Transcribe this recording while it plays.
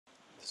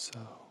So,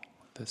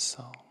 this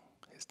song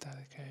is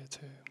dedicated to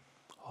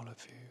all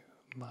of you,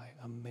 my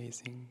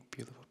amazing,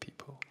 beautiful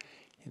people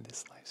in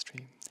this live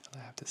stream. And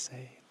I have to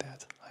say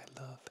that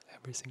I love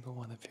every single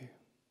one of you.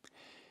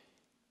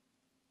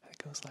 And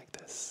it goes like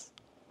this.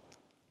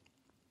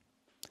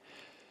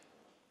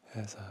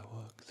 As I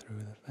walk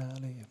through the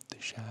valley of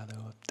the shadow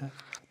of death,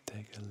 I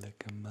take a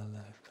look at my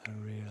life, I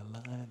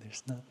realize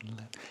there's nothing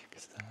left,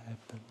 'cause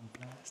I've been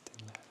blessed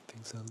and left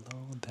things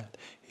alone that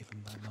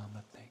even my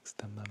mama thinks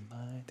that my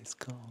mind is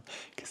gone,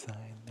 'cause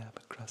I ain't never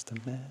crossed a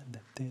man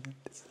that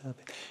didn't deserve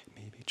it.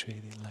 Maybe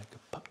treated like a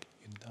punk,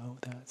 you know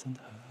that's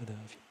unheard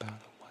of. You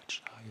better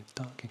watch how you're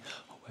talking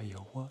or where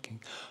you're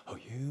walking, or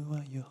you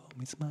and your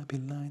homies might be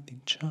lined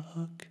in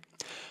chalk.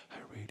 I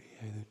really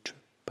hate the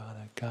truth, but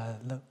I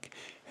gotta look.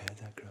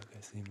 As I grow,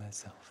 I see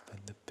myself in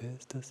the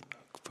pistol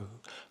smoke.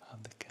 Fool,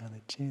 I'm the kind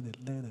of G that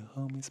little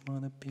homies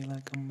wanna be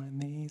like, on my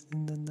knees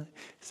in the night,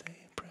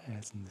 saying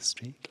prayers in the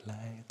street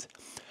light.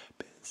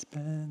 Been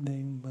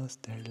spending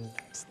most their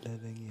lives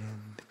living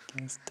in the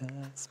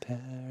gangsta's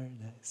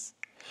paradise.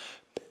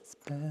 Been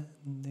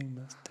spending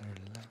most their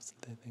lives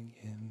living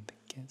in the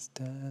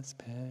gangsta's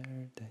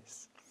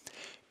paradise.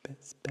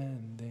 Been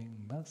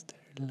spending most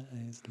their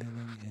lives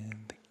living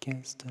in the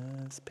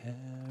gangsta's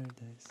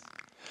paradise.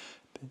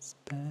 Been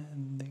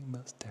spending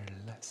most their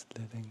lives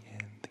living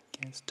in the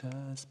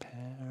gangster's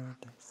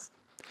paradise.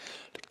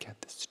 Look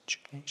at the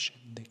situation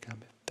they got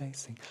me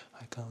facing.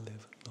 I can't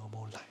live a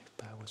normal life.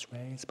 I was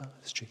raised by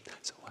the street,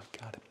 so I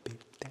gotta be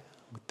down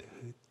with the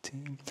hood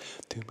team.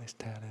 Too much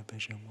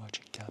television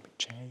watching got me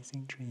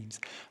chasing dreams.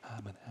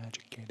 I'm an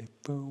educated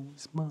fool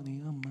with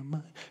money on my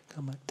mind.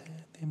 Got my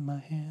tan in my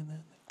hand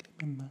and a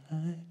gleam in my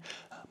eye.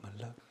 I'm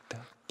a locked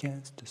up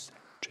gangster,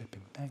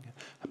 tripping banger,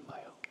 and my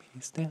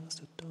homies down,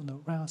 so don't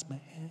arouse my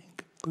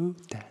anger. Boo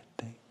that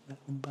thing,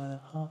 nothing but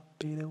a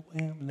heartbeat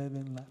away. I'm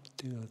living life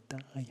to or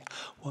die. Yeah,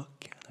 what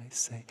can I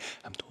say?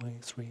 I'm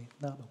 23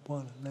 now, but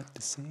what I left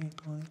to see.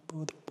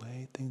 24, the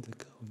way things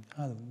are going,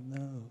 I don't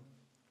know.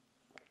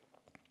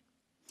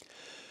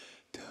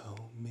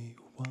 Tell me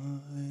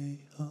why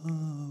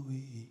are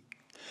we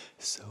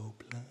so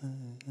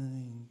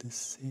blind to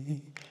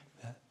see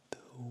that the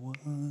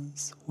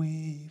ones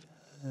we've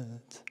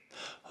hurt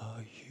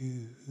are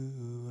you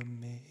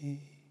and me?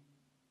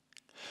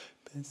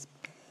 Been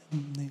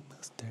spending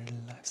most their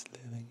lives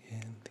living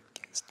in the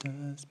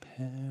gangster's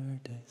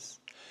paradise.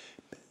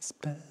 Been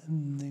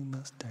spending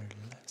most their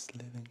lives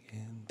living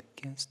in the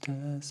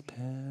gangster's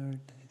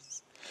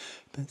paradise.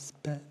 Been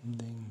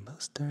spending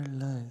most their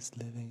lives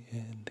living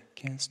in the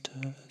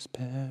gangster's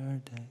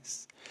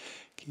paradise.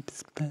 Keep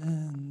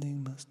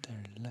spending most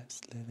their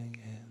lives living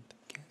in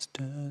the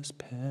gangster's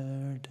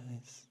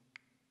paradise.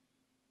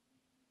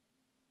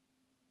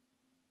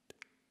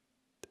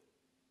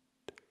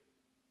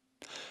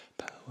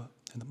 Power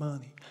and the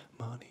money,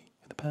 money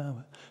and the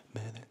power.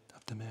 Minute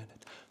after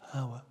minute,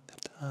 hour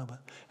after hour,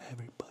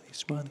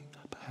 everybody's running,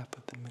 but half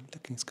of them are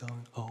looking's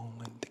going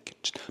on in the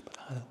kitchen. But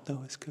I don't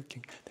know it's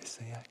cooking. They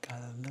say I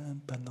gotta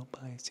learn, but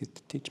nobody's here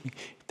to teach me.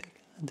 If they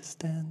can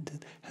understand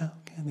it, how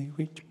can they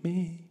reach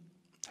me?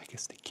 I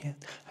guess they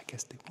can't, I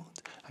guess they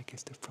won't, I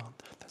guess they're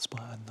front. That's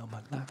why I know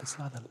my life is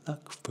not a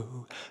luck,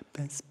 fool.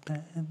 Been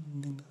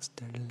spending most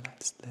their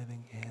lives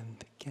living in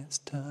the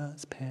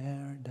gangster's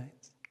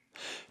paradise.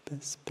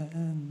 Been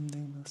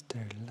spending most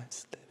their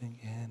lives living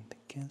in the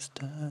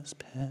gangster's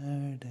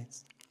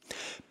paradise.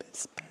 Been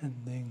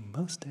spending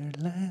most their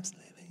lives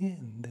living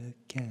in the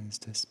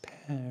gangster's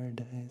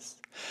paradise.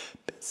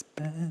 Been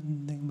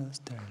spending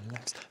most their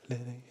lives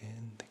living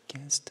in the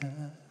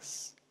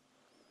gangster's.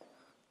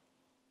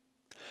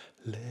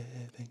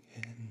 Living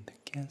in the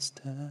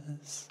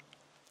gangsters.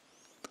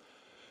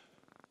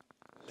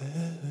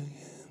 Living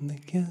in the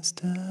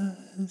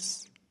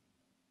gangsters.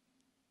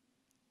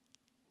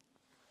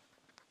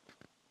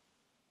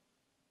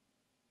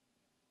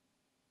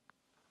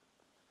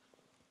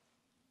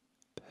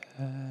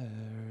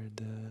 Paradise.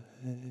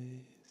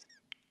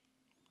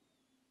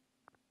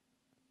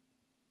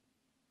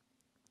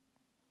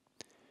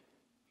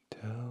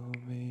 Tell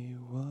me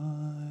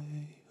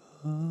why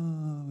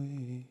are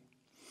we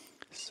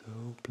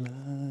so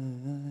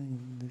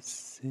blind to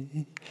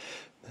see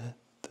that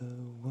the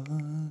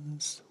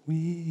ones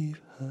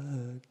we've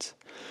hurt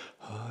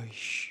are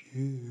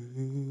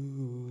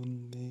you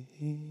and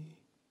me?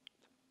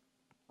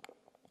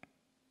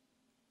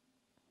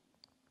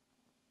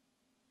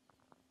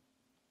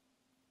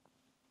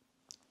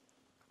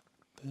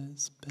 Been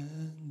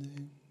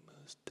spending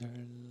most their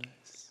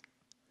lives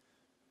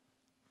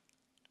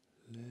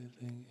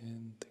living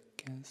in the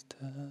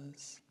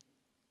gangsters.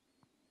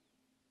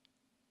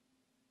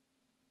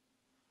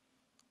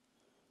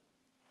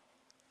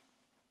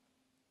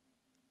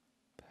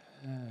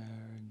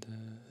 Paradise.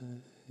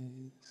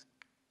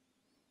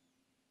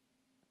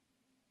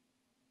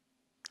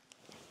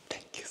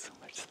 Thank you so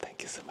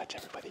much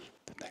everybody.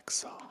 The next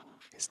song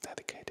is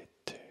dedicated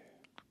to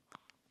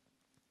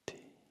T.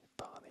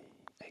 Bonnie,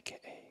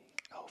 aka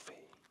Alfie.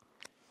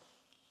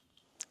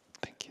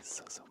 Thank you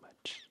so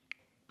much.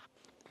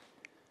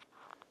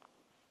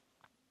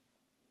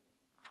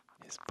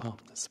 He's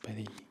pumped and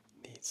sweaty,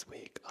 needs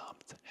weak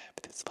arms,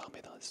 heavy his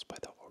vomit on his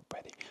sweater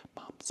already.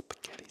 Mom's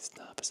spaghetti's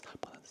nervous,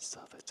 but on the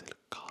surface he look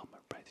calm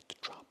and ready to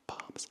drop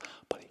bombs.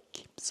 But he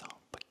keeps on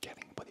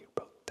forgetting what he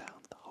wrote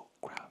down. The whole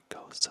crowd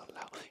goes so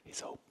loud, he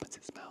opens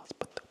his mouth,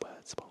 but the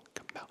words won't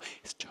come out.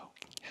 He's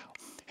choking out,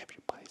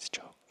 everybody's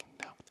choking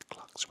now. The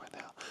clock's run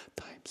out,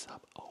 time's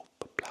up,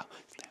 over blow.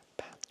 Snap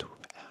back to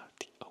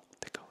reality, oh,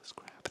 there goes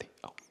gravity,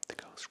 oh, there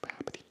goes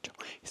gravity. Joe,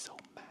 he's so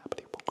mad, but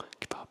he won't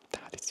give up.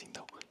 That is, he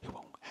know, he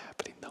won't have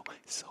it, he know.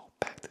 He's so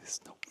back to his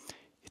no,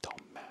 it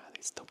don't matter,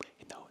 he's no,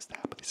 he knows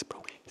that, but he's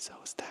broke, he's so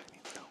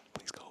stagnant, no.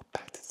 Please go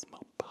back to his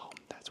smoke, but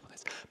home, that's what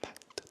it's back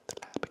to the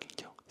lab again,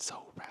 yo. He's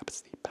so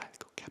rapidly back,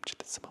 go capture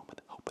this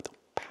moment, hope it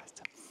don't pass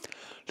him.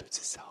 Lose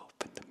yourself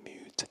in the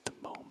mute at the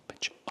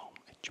moment you own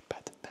it, you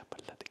better never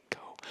let it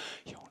go.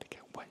 You only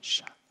get one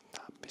shot,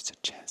 not miss a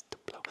chance to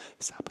blow.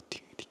 This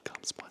opportunity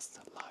comes once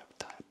in a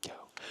lifetime, yo.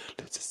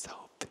 Lose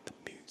yourself in the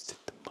muse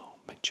at the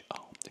moment you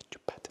own it, you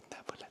better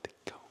never let it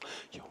go.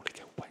 You only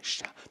get one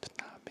shot, do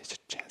not miss a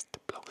chance to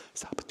blow.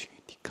 This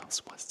opportunity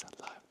comes once in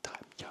a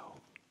lifetime, yo.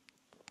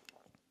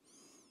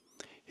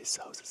 His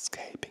soul's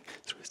escaping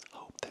through his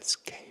hope that's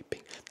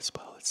escaping. This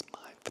world is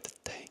mine for the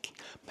taking.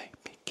 Make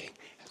me king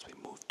as we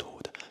move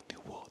toward a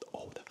new world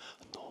order.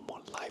 A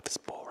normal life is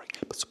boring,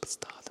 but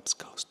superstardom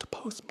goes to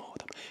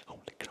postmortem.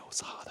 Only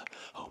grows harder,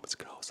 homes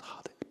grows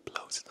harder. It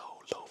blows it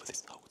all over.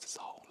 This hose is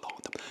all on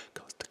them.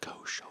 Coast to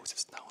coast shows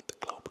it's known the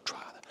global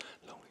trotter.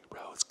 Lonely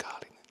roads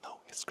guarding and know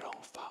his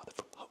grown father.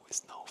 From hope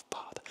is no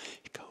father.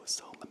 He goes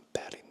home and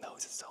barely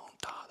knows his own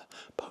daughter.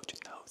 Poach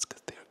your nose,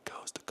 cause there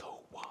goes the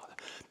cold water.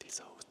 These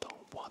hoes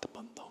don't want him,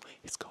 but no,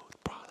 he's cold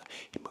brother.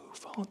 He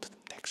move on to the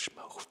next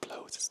smoke,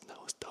 flows his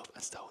nose stove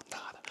and so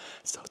nada.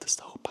 So the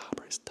soul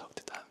popper is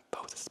toted and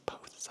both his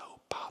post soul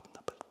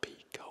partner, but the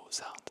beat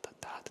goes on da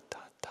da da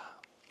da da.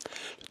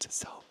 Lose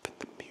yourself in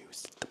the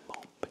music, the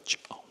moment you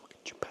own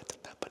it, you better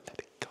never let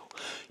it go.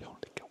 You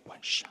only get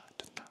one shot,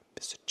 do not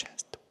miss a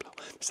chance to blow.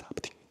 This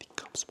opportunity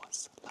comes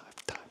once in a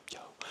lifetime,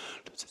 yo.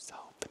 Lose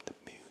yourself in the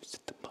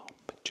music, the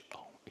moment you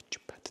own it, you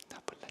better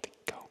never let it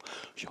go.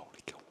 You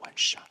only get one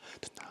shot,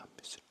 do not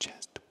miss a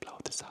chance to blow.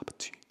 This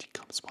opportunity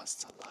comes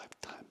once in a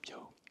lifetime,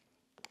 yo.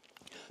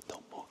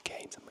 No more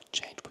games, I'ma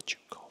change what you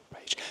call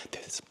rage.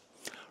 This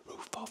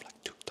roof off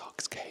like two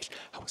dogs' cage.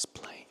 I was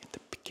playing in the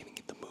beginning,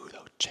 in the mood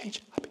I'll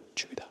change. I've been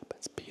chewed up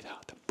and speed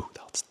out and booed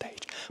out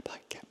stage. But I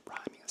kept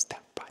rhyming and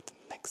stepped right to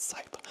the next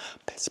cipher.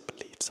 Best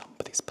believe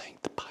somebody's paying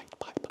the Pied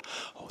Piper.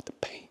 Oh, the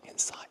pain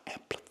inside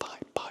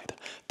amplified by the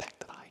fact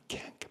that I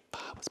can't get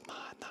by was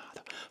my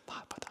nada.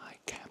 But I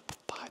can't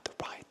provide the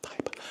right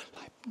type of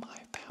life. My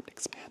family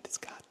expand these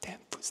goddamn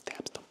food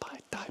stamps, don't buy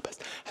diapers.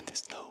 And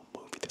there's no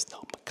movie, there's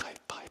no Mackay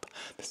Piper.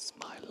 This is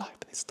my life,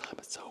 and this time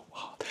it's so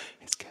hard.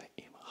 It's getting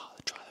even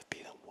harder, trying to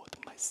feed and water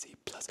my C+.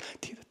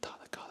 Teeter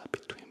totter color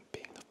between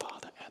being the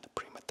father and the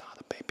prima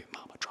donna. Baby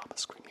mama drama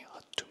screaming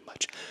out too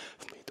much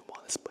for me to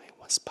want to play in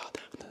one spot.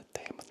 Another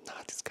day my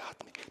night has got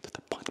me to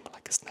the point I'm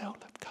like a snail.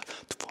 I've got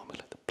to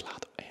formulate the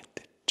plot and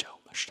the Joe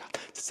my shot.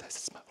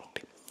 Success is my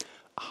only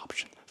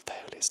option.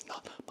 Failure is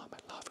not. My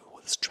life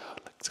was a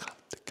struggle. It's got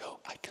to go.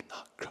 I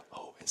cannot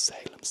grow in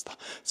Salem star.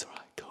 So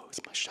I go is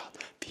my shot.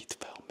 Feet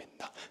fell me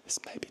now. This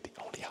may be the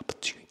only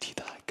opportunity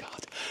that I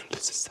got.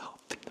 Lose yourself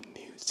in the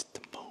music,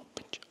 the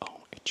moment you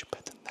own it. You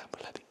better never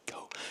let it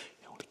go.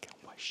 You only get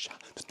one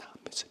shot. Do not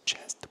miss a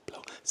chance to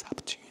blow. This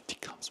opportunity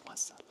comes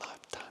once in a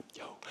lifetime,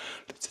 yo.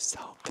 Lose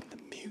yourself in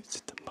the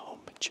music, the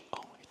moment you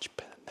own it. You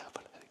better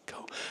never let it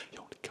go. You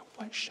only get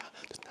one shot.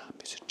 Do not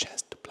miss a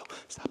chance to blow.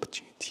 This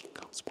opportunity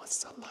comes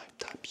once in a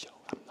lifetime, yo.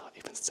 I'm not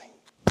even saying.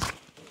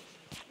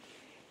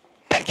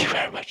 Thank you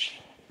very much.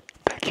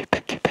 Thank you,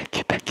 thank you, thank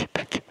you, thank you,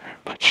 thank you very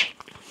much.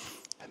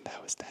 And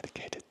that was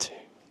dedicated to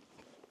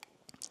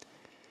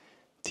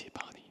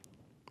T-Body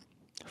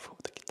for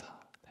the guitar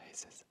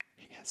that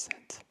he has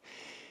sent.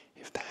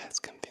 If that has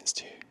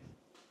convinced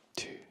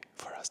you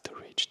for us to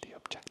reach the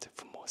objective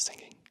for more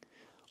singing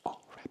or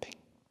rapping,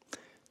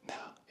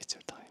 now it's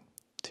your time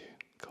to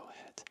go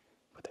ahead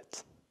with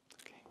it.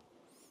 Okay.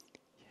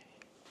 Yay.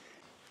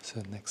 So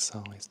the next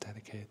song is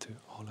dedicated to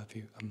all of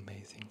you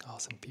amazing,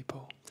 awesome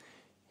people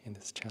in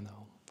this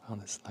channel, on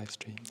this live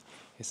stream,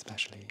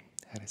 especially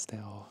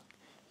Alistair.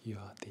 You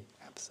are the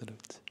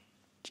absolute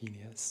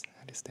genius,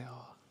 Alistair.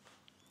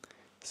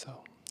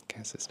 So,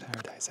 Kansas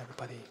Paradise,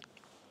 everybody.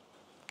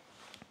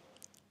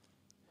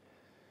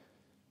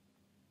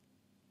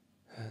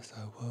 As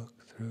I walk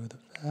through the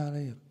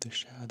valley of the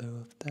shadow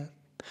of death,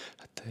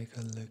 I take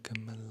a look at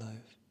my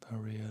life, I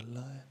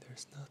realize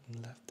there's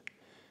nothing left.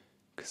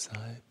 'Cause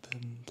I've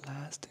been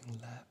blasting,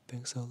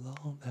 laughing so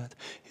long that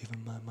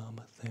even my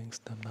mama thinks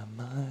that my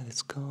mind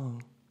is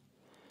gone.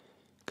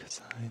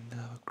 'Cause I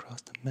never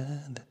crossed a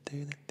man that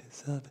didn't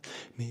deserve it.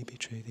 Me be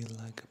treated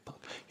like a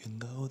punk, you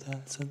know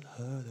that's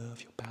unheard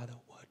of. You better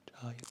watch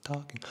how you're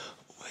talking,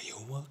 or where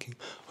you're walking,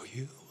 or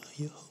you and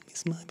your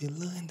homies might be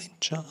lying in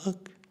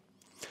chalk.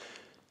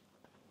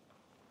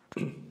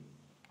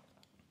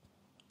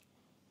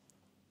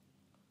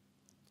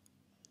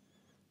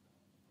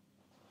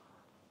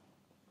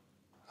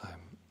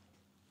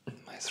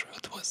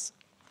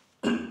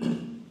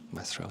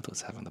 my throat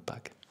was having a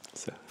bug.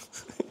 So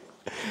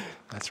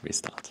let's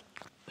restart.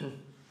 It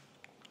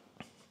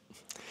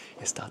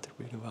started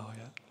really well,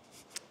 yeah.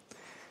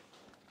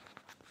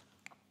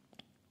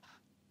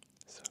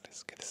 So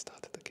let's get it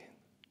started again.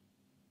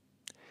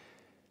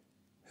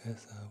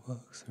 As I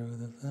walk through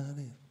the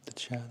valley of the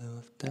shadow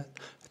of death,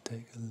 I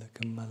take a look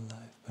at my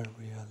life, I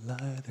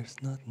realize there's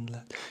nothing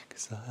left.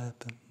 Cause I've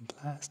been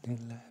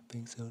blasting,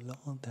 laughing so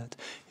long that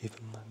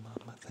even my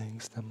mama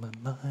thinks that my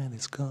mind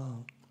is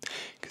gone.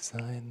 Cause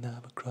I ain't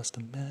never crossed a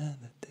man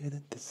that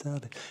didn't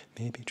deserve it.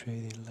 Maybe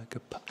treated like a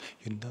pup,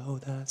 you know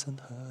that's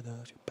unheard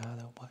of. You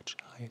better watch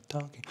how you're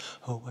talking,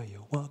 or where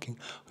you're walking.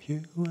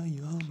 You and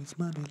your homies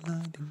might be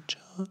lined in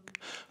chalk.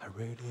 I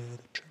ready to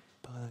trip,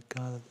 but I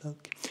gotta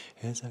look.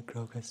 As I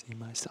grow, I see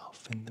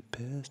myself in the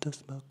pistol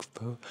smoke.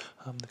 For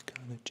I'm the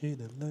kind of G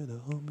that little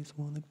homies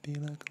wanna be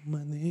like on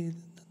my knees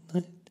in the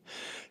night,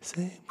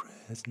 saying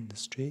prayers in the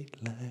street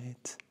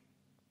light.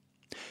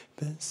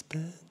 Been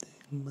spending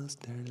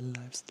most their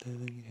lives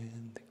living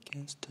in the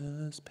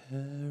gangsta's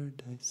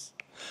paradise.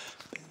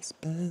 Been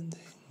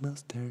spending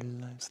most their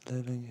lives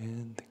living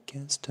in the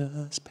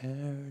gangsta's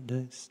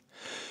paradise.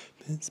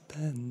 Been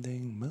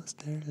spending most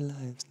their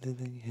lives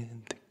living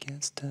in the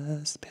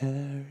gangsta's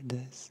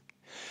paradise.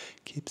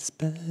 Keep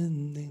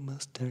spending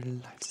most their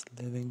lives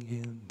living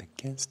in the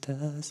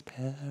gangsta's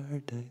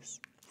paradise.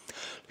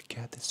 Look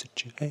at the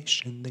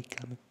situation they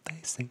got me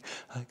facing.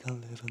 I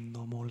can't live a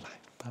normal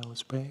life. I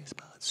was raised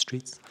by the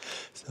streets,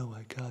 so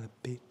I gotta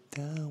beat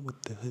down with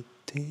the hood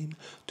team.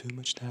 Too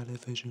much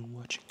television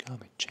watching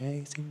got me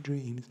chasing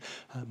dreams.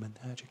 I'm an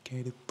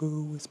educated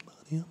fool with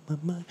money on my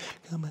mind.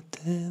 Got my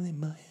tail in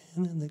my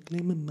hand and a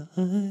gleam in my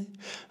eye.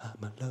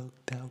 I'm a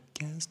locked out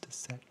gangster,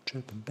 sack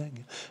tripping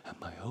banger. And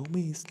my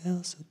homies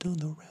now, so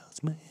don't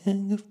arouse my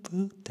anger.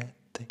 Food that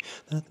thing,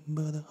 nothing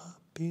but a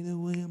heartbeat the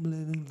way I'm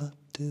living life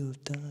to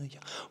die. Yeah,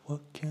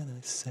 what can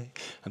I say?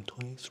 I'm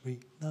 23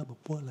 now, but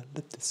what I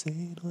left to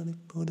say,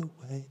 24 the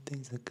way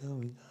things are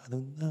going, I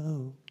don't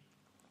know.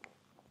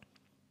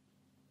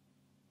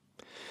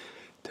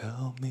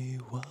 Tell me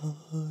why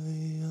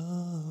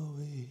are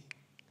we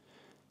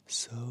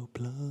so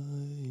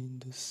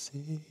blind to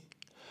see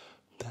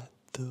that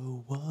the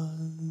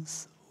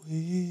ones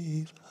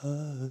we've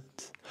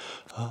hurt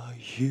are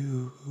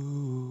you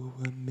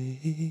and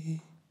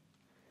me?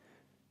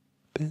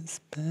 Been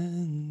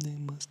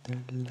spending most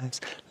their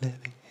lives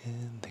living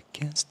in the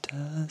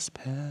gangsta's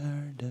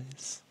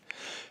paradise.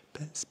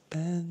 Been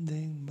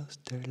spending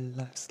most their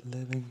lives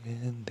living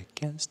in the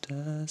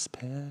gangsta's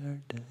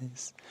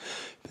paradise.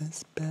 Been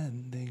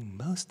spending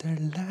most their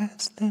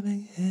lives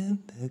living in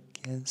the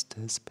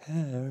gangsta's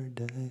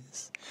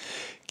paradise.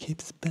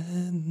 Keep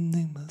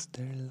spending most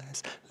their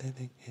lives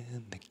living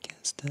in the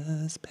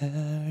gangsta's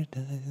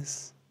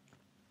paradise.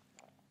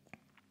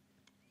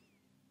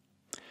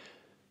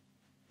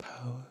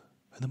 Power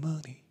and the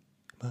money,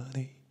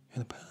 money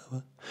and the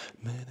power,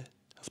 minute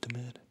after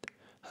minute,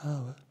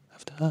 hour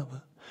after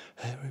hour.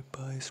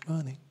 Everybody's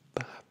running,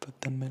 but half of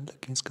them ain't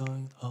looking's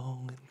going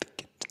on in the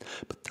kitchen.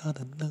 But all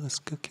I know is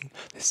cooking.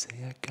 They say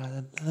I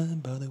gotta learn,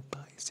 but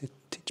nobody's here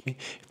to teach me.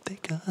 If they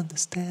can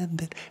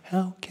understand it,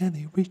 how can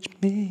they reach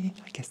me?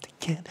 I guess they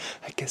can,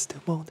 I guess they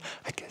won't,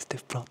 I guess they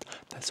front.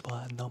 That's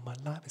why I know my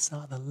life is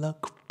out of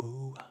luck,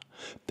 fool.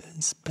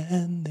 Been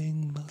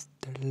spending most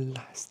their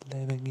lives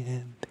living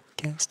in the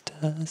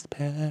gangsta's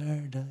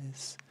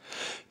paradise.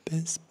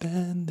 Been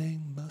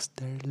spending most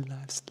their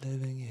lives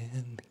living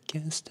in the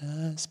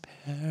gangsta's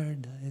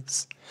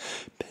paradise.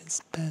 Been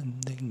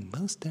spending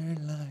most their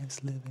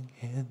lives living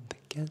in the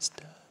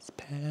gangsta's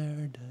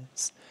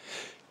paradise.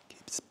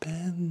 Keep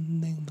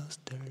spending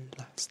most their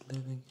lives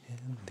living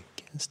in the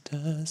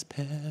gangsta's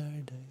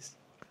paradise.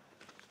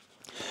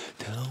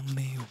 Tell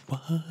me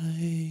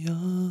why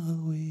are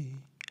we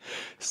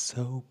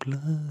so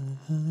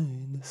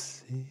blind to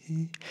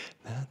see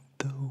that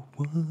the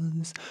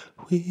ones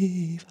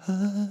we've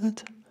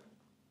hurt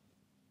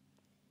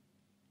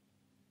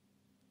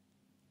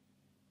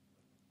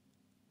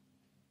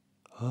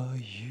are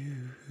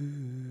you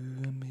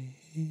and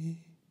me?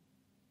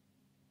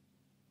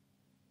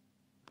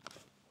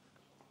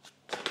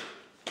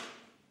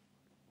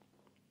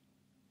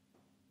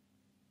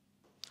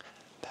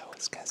 That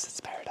was Gangsta's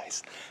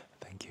Paradise.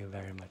 Thank you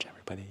very much,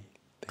 everybody.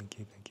 Thank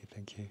you, thank you,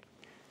 thank you.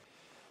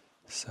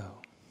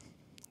 So,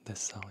 this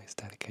song is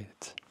dedicated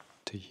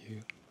to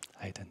you,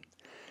 Aiden,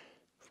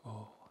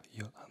 for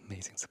your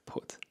amazing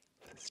support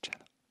for this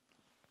channel.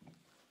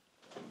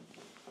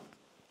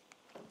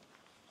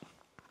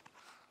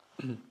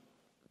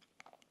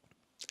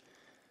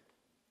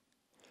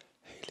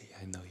 Haley,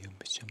 I know you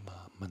miss your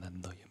mom, and I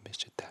know you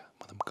miss your dad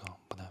when I'm gone,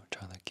 but I'm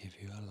trying to give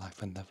you a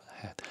life I never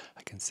had.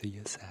 I can see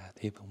you sad,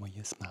 even when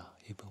you smile,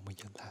 even when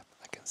you laugh.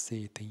 I can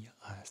see it in your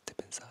eyes,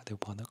 deep inside they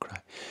wanna cry,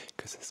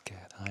 cause you're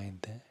scared I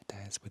ain't there.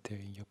 Dance with you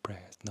in your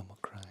prayers, no more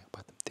crying,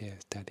 but them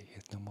tears, daddy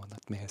is no more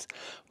nightmares.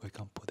 We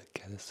gon' put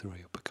together through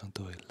it, we gon'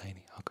 do it,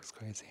 Laney. Uncle's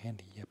crazy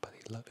handy, yeah, but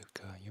he love you,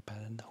 girl, you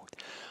better know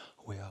it.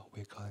 We are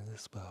calling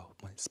this world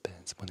when it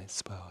spins, when it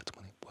swirls,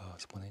 when it whirls.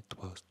 was when it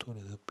was two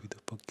little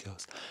beautiful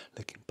girls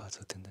looking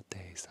puzzled in the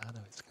days. I know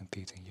it's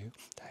confusing you.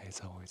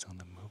 Daddy's always on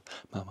the move.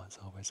 Mama's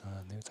always on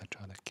the news. I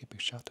try to keep you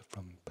sheltered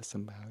from me, but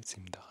somehow it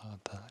seemed harder.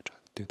 I try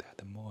to do that,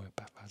 the more it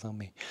backfires on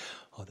me.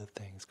 All the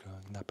things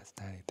growing up as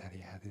Daddy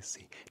had to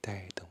see.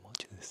 Daddy don't want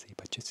you to see,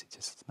 but you see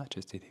just as much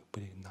as did he.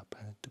 We did not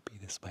plan it to be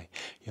this way.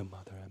 Your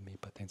mother and me,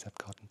 but things have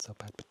gotten so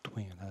bad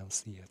between. I don't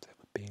see us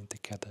ever being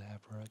together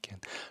ever again,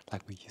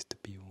 like we used to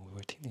be when we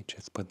were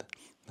teenagers. But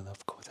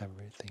of course,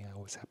 everything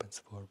always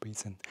happens for a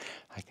reason.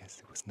 I guess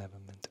it was never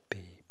meant to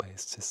be, but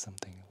it's just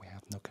something we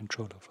have no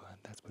control over, and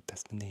that's what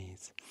destiny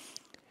is.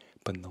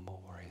 But no more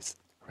worries.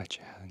 Rest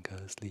your head and go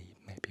to sleep.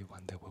 Maybe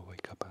one day we'll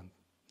wake up and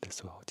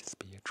this will all just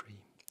be a dream.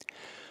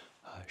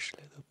 Hush,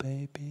 little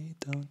baby,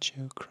 don't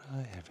you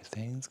cry.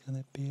 Everything's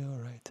gonna be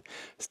alright.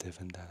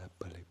 Stiffen that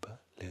bully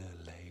butt, little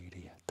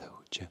lady. I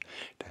told you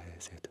that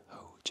is it.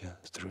 Hold you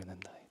through the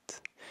night.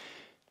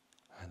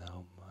 I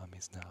know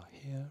mommy's now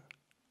here.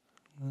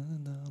 I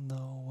don't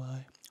know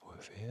why. We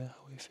feel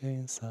how we feel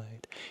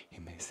inside.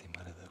 It may seem a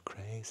little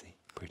crazy,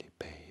 pretty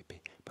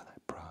baby, but I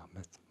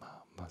promise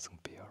Mama's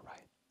gonna be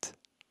alright.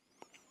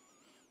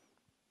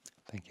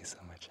 Thank you so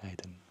much,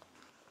 Aiden.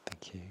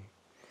 Thank you.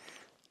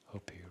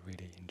 Hope you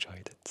really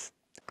enjoyed it.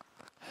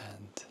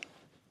 And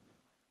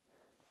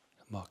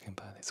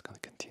Mockingbird is gonna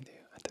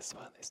continue, and this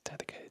one is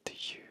dedicated to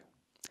you,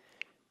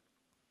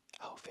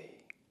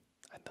 Alfie.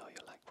 I know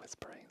you like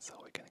whispering, so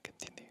we're gonna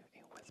continue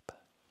in whisper.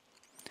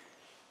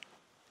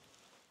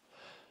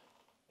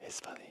 It's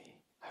funny,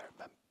 I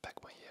remember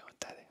back one year when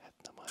Daddy had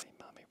no money,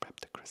 Mommy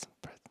wrapped the Christmas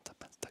presents up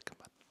and stuck them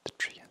at the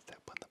tree and said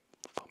one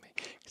for me,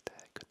 cause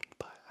Daddy couldn't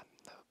buy it. I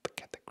never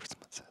forget the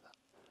Christmas setup,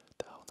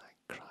 the whole night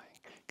crying,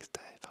 cause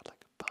Daddy felt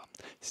like a bum.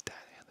 His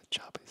daddy had a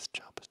job, his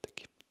job was to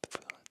keep the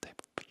food on the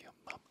table for your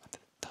mom. At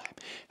the time,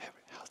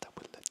 every house that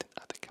we lived in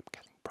either kept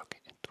getting broken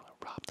into and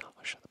robbed or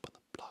shut up on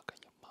the block,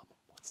 and your mom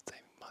was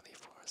saving money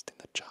for us in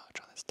the jar,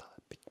 trying to start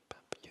a big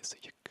band for you so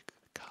you could get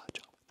a car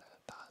job with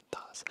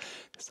 $1,000.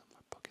 This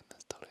summer broken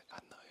and stolen. I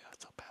know you are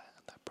so bad,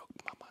 and I broke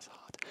Mama's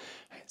heart.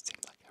 And it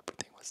seemed like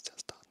everything was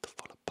just starting to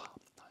fall apart.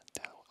 And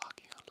Dad were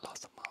arguing and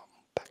lost of Mom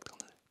back on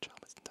the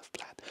pajamas in the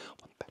flat,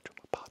 one bedroom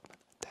apartment.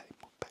 And Daddy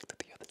moved back to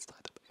the other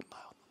side of in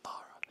my own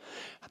Nara.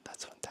 And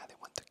that's when Daddy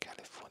went to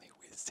California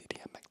with CD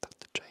and Mac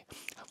Dr. J.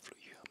 I flew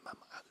you and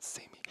Mama out to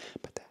see me,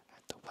 but Dad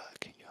had to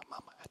work and you and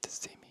Mama had to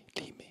see me,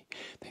 leave me.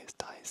 Then you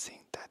started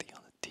seeing Daddy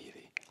on the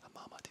TV, and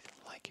Mama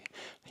didn't like it.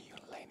 And you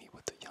and Lainey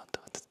were too young to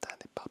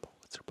understand it. Papa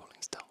was a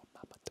Rolling Stone,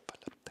 Mama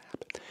developed the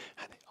habit,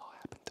 and it all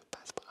happened too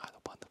fast for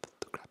either one of us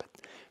to grab it.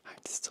 I'm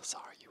just so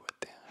sorry you were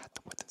there, had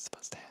to witness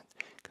firsthand,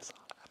 cause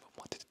all I ever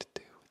wanted to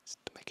do is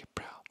to make you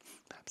proud.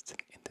 I'm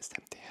sitting in this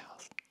empty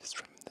house, just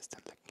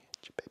reminiscing, looking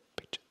at your baby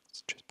picture,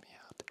 stressed me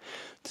out.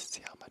 To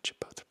see how much you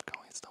both have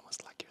grown, it's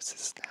almost like your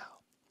sisters now.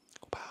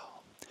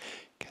 Wow,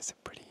 guess it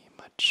pretty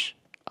much.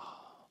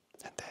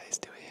 And Daddy's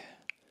still here.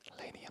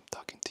 Lainey, I'm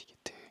talking to you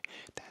too.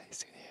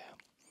 Daddy's still here.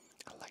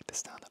 I like the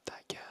sound of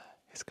that, yeah.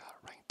 It's got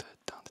a ring to it,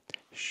 don't it?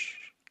 Shh.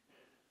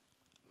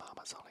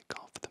 Mama's only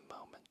gone for the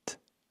moment.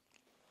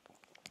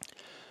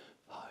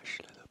 Hush,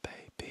 little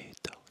baby,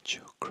 don't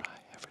you cry.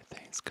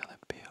 Everything's gonna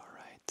be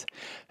alright.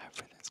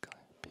 Everything's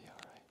gonna be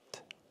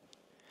alright.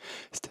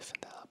 Stiffen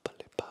that up a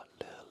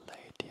little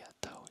lady. I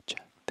told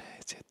ya.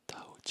 Daisy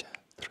told ya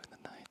through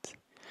the night.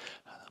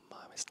 And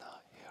Mom is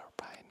not here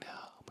right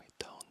now. We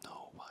don't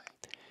know why.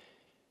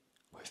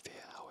 We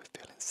feel how we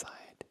feel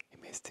inside.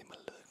 It may seem a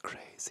little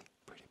crazy,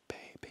 pretty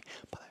baby,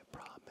 but I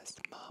promise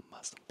Mom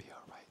mustn't be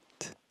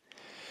alright.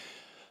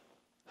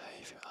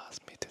 If you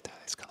ask me to,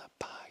 Daddy's gonna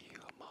buy you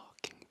a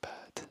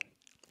mockingbird.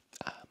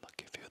 I'ma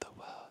give you the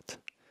world.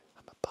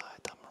 I'ma buy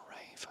a diamond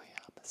ring for you.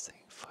 I'ma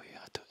sing for you.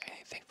 I'll do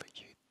anything for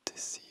you to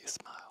see you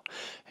smile.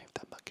 And if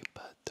that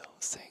mockingbird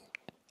don't sing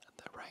and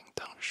the ring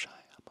don't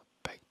shine, I'ma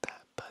break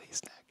that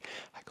buddy's neck.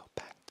 I go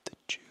back to the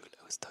jewel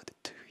I was started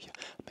to you.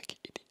 Make it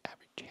eat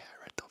every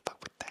carrot. Don't fuck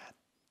with that.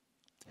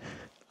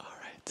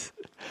 Alright.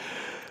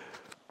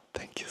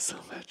 Thank you so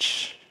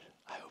much.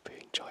 I hope you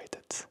enjoyed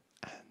it.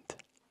 And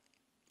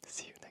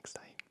see you next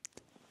time.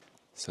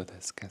 So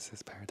this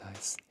Gangsta's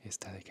Paradise is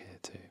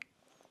dedicated to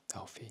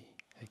Alfie,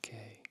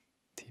 aka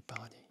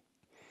T-Body.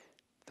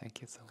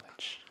 Thank you so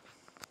much.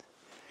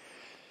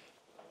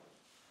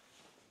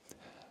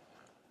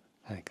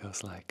 And it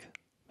goes like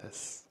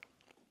this.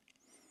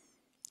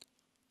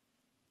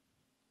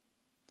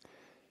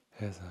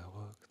 As I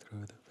walk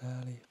through the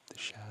valley of the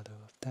shadow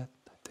of death,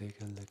 I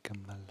take a look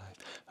at my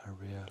life. I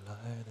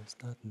realize there's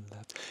nothing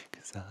left,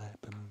 cause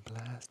I've been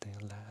blasting,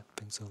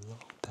 laughing so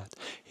long that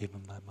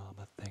even my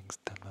mama thinks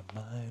that my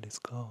mind is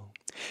gone.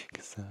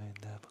 Cause I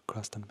never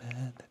crossed a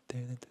man that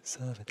didn't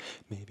deserve it.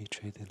 Maybe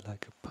treated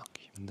like a punk,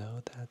 you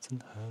know that's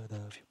unheard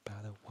of. You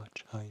better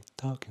watch how you're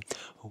talking,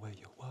 or where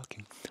you're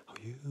walking, or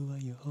you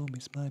and your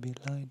homies might be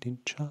lined in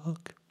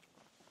chalk.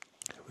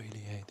 I really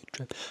hate the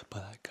trip,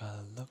 but I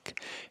gotta look.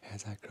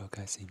 As I grow,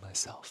 I see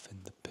myself in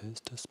the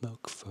pistol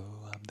smoke.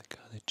 Fool, I'm the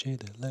kind of G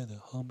that let the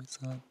homies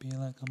I'd be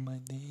like on my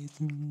knees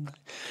and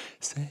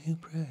saying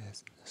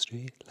prayers in the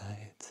street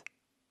lights.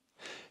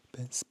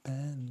 been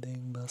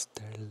spending most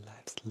their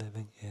lives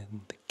living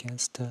in the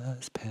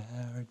gangsta's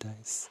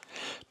paradise.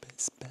 Been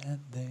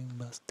spending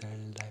most their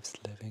lives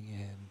living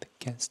in the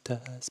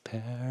gangsta's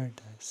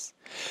paradise.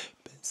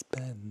 Been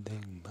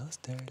spending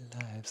most their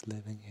lives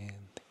living in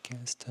the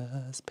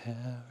gangsta's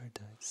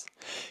paradise.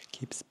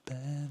 Keep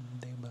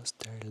spending most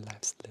their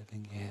lives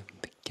living in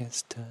the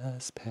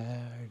gangsta's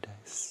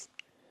paradise.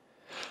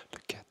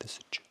 Look at the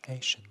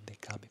situation they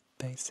got me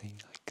facing.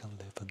 I can't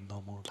live a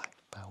normal life.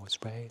 I was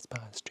raised by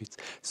the streets,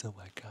 so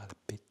I gotta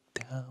be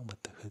down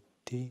with the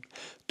hoodie.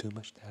 Too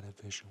much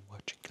television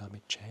watching got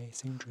me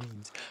chasing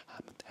dreams.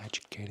 I'm an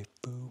educated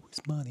fool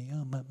with money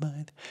on my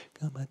mind.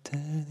 Got my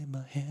tan in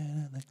my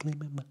hand and a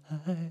gleam in my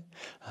eye.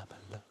 I'm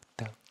a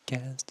locked out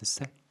gangster,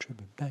 set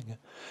tripping banger.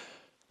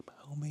 My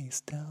homie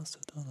is down, so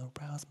don't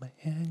arouse my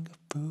anger.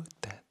 Food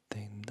that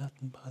ain't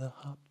nothing but a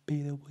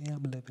heartbeat. The way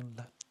I'm living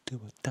life to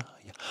a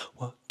die. Yeah,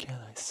 what can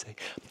I say?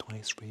 I'm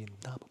 23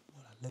 now, but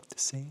what I live to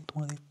see.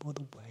 24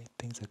 the way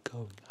things are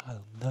going, I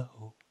don't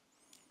know.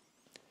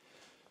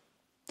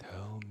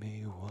 Tell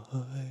me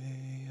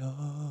why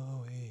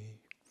are we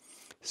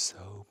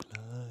so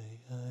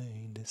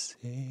blind to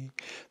see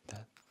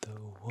that the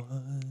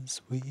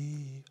ones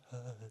we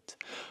hurt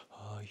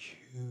are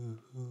you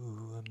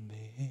and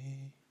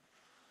me?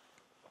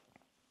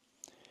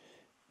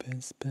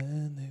 Been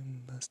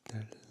spending most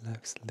their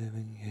lives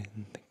living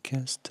in the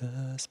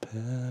gangster's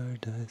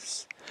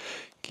paradise.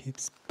 Keep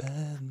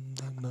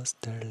spending most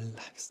their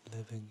lives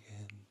living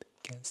in the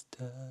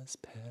gangster's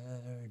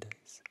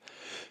paradise.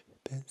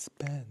 Been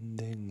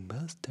spending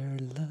most their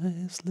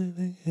lives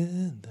living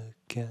in the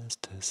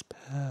gangster's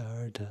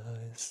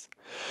paradise.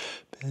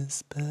 Been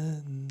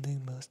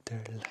spending most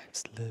their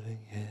lives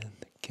living in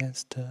the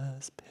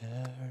gangster's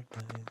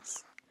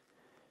paradise.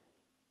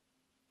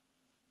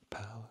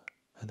 Power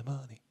and the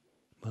money,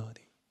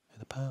 money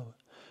and the power.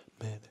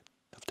 Minute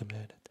after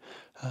minute,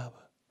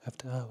 hour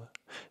after hour,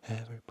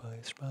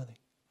 everybody's running.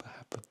 But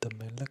half of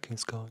them ain't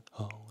looking's going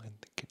on in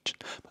the kitchen.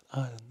 But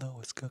I don't know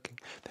what's cooking.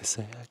 They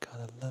say I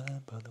gotta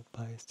learn, but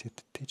nobody's here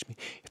to teach me.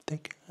 If they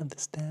can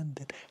understand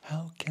it,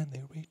 how can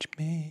they reach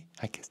me?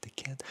 I guess they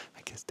can't,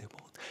 I guess they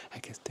won't, I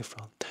guess they're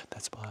wrong.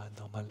 That's why I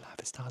know my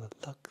life is not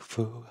a luck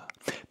fool.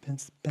 Been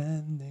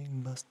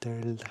spending most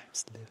their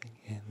lives living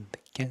in the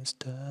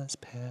gangster's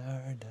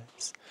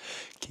paradise.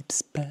 Keep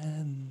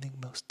spending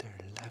most their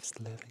lives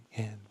living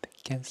in the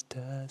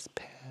gangster's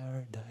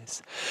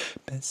paradise.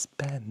 Been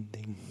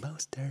spending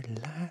most their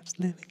lives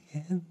living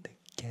in the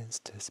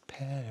gangster's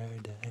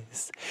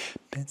paradise.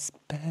 Been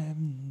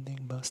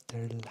spending most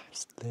their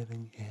lives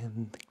living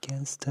in the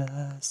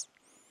gangster's.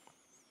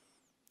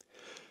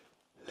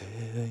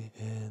 Living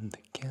in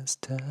the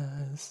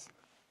gangsters.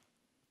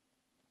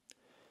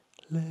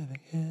 Living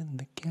in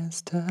the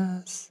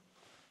gangsters.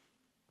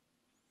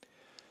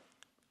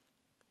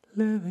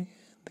 Living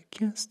in the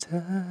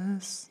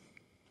gangsters.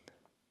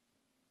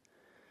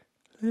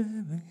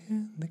 Living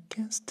in the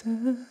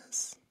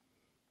gangsters.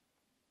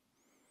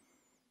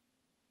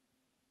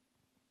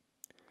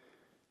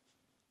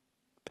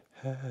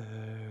 Paradise.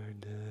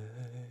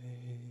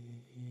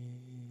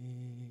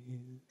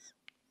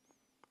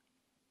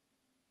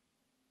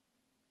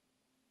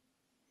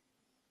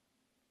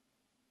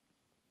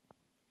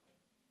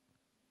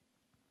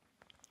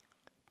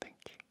 Thank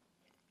you.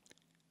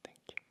 Thank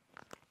you.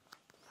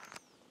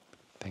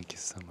 Thank you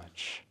so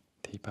much,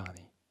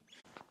 T-Bonnie.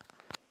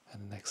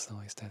 And the next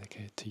song is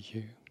dedicated to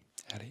you,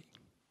 Ellie.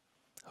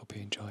 Hope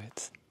you enjoy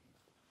it.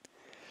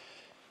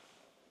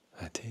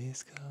 My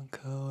tea's gone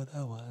cold,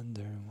 I'm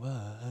wondering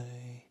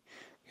why.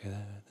 Get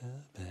out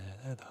of bed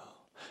at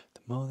all.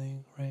 The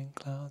morning rain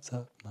clouds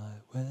up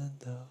my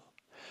window.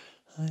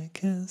 I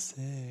can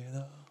see it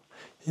all.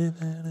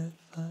 Even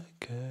if I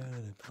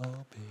could, it'd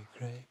all be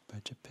great.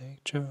 But your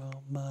picture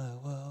on my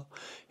wall,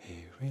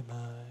 it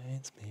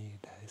reminds me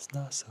that it's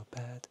not so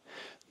bad,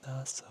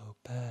 not so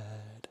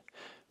bad.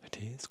 My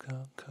tea's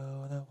gone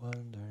cold, I'm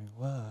wondering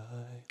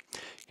why.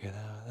 Get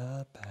out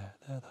of bed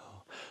at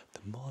all.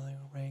 The morning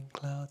rain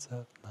clouds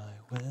up my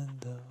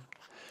window.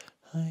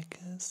 I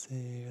can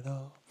see it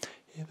all.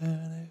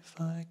 Even if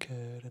I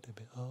could,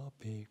 it'd all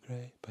be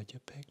great. But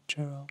your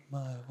picture on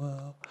my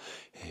wall,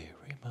 it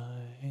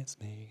reminds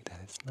me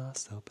that it's not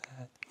so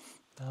bad,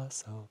 not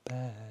so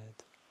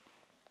bad.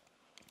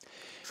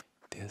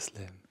 Dear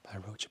Slim, I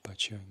wrote you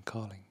about you in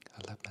calling.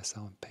 I left my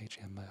cell and page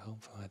and my home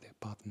phone at the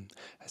bottom.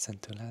 I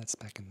sent 2 letters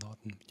back in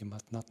Norton. You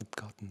must not have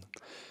gotten.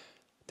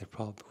 They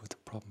probably with a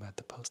problem at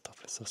the post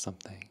office or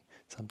something.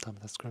 Sometimes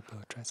the scribble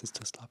address is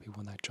too sloppy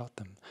when I jot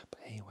them. But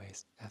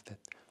anyways, F it.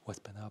 What's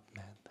been up,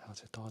 man?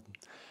 How's your daughter?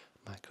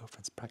 My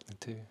girlfriend's pregnant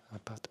too.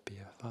 I'm about to be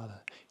a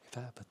father. If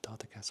I have a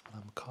daughter, guess what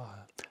I'm gonna call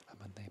her? I'm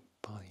gonna name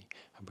Bonnie.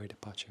 I'm worried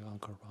about your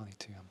Uncle Ronnie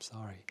too. I'm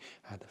sorry.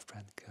 I had a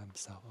friend kill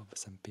himself over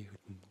some beer who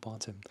didn't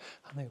want him.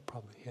 I know you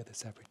probably hear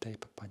this every day,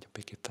 but I'm your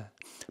biggest fan.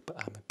 But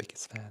I'm a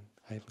biggest fan.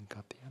 I even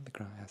got the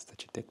underground ass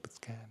that you did with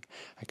Scan.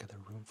 I got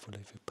a room full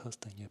of you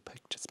posting your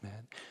pictures,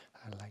 man.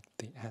 I like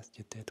the ass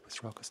you did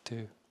with Rockers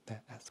too.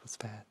 That ass was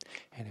fat.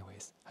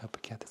 Anyways, I hope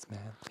you get this, man.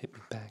 Hit me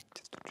back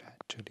just to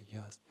truly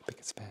yours, your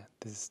biggest fan.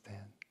 This is Stan.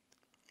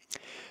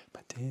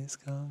 My tea's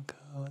gone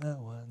cold, I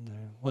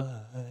wonder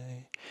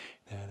why.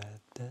 Da da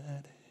da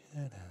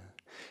da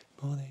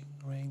da. Morning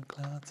rain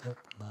clouds up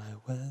my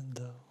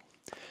window.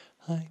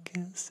 I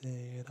can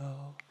see it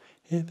all.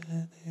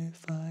 Even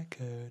if I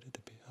could,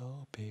 it'd be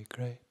all be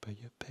great. But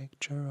your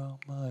picture on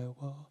my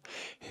wall,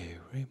 it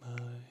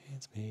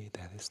reminds me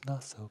that it's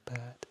not so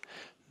bad,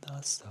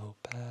 not so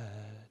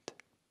bad.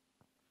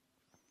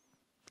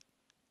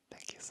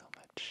 Thank you so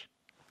much.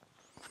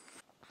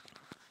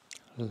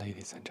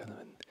 Ladies and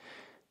gentlemen,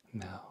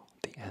 now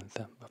the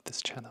anthem of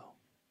this channel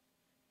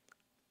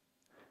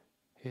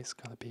is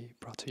gonna be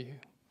brought to you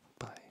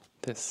by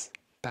this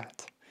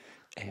bat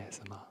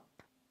ASMR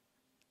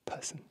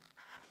person.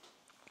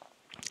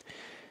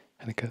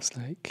 And it goes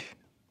like,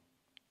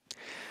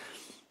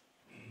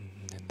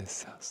 in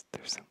this house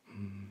there's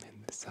some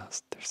in this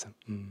house there's some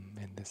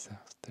in this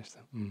house there's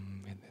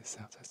some in this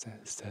house. I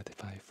said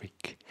certified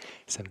freak,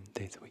 7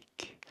 days a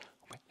week.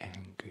 Wet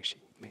and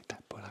gushy, made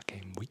that boy like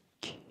game weak.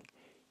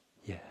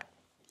 Yeah,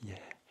 yeah,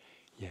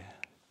 yeah,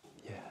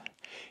 yeah,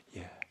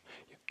 yeah.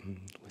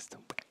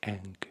 Wisdom wet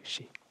and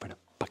gushy. Burn a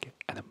bucket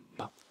and a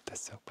mop.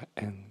 That's so wet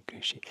and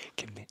gushy.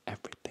 Give me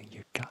everything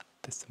you got.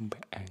 That's some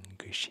wet and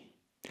gushy.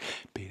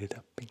 Beat it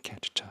up and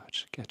catch a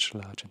charge. Catch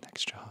large and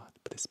extra hard.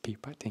 Put this pee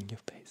right in your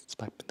face.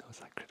 Swipe my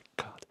nose like credit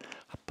card.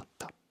 Up on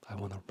top, I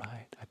wanna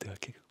ride. I do a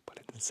kick, put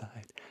it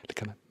inside.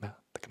 Look at my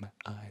mouth, look at my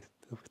eyes.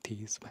 The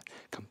teeth wet.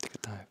 Come take a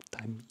dive.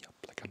 Tie me up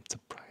like I'm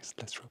surprised.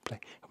 Let's roleplay.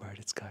 I wear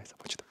disguise. I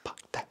want you to pop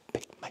that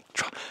big mic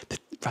drop.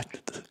 Right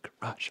into the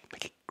garage.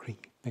 Make it green.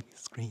 Make it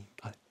scream.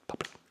 I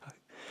pop it.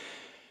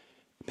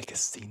 Make a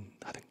scene.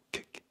 I don't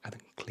cook. I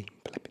don't clean.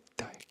 But let me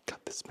die.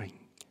 Got the spring.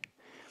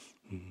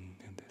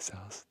 In this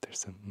house, there's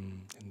some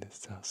in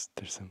this house,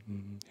 there's some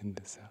in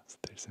this house,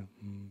 there's some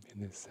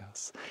in this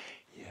house.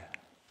 Yeah,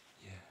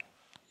 yeah,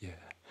 yeah,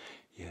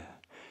 yeah,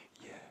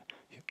 yeah.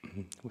 Yeah,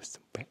 with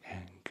some wet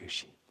and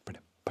gushy. Bring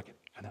a bucket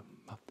and a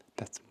mop.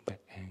 That's some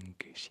wet and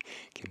gushy.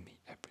 Give me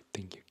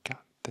everything you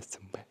got. That's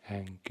some wet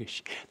and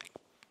gushy. Like,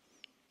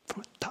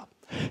 from the top,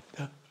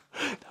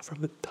 not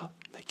from the top.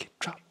 Make it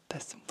drop.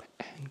 That's some wet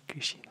and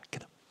gushy. Now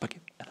get a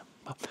bucket and a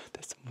mop.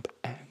 That's some wet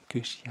and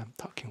gushy. I'm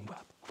talking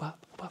wop,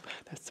 wop, wop.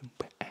 That's some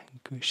wet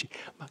and gushy.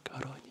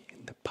 Macaroni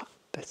in the pot.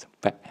 That's some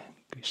wet and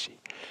gushy.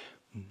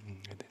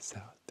 In this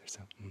house, there's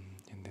some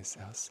in this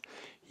house.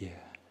 Yeah,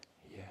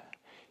 yeah,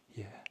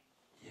 yeah,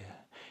 yeah,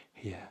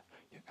 yeah.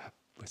 You're up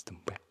with some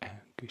wet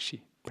and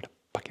gushy. Put a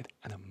bucket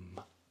and a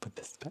mop for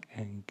this wet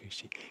and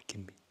gushy.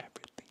 Give me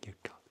everything you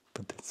got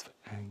for this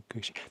wet and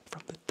gushy.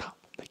 From the top,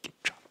 make it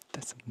drop.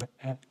 That's some wet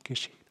and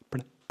gushy.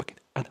 Put a bucket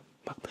and a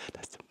mop.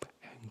 That's some wet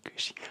and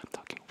gushy. I'm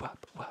talking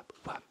wop, wop,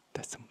 wop.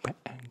 That's some wet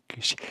and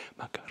gushy.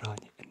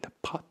 Macaroni in the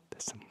pot.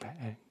 That's some wet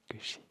and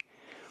gushy.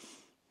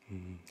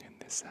 In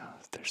this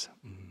house, there's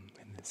some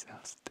in this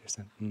house, there's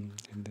some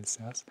in this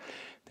house,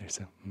 there's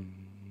some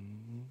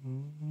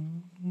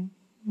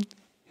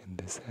in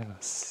this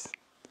house.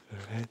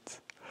 Alright.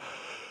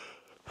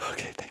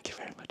 Okay, thank you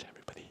very much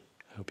everybody.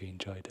 I hope you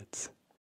enjoyed it.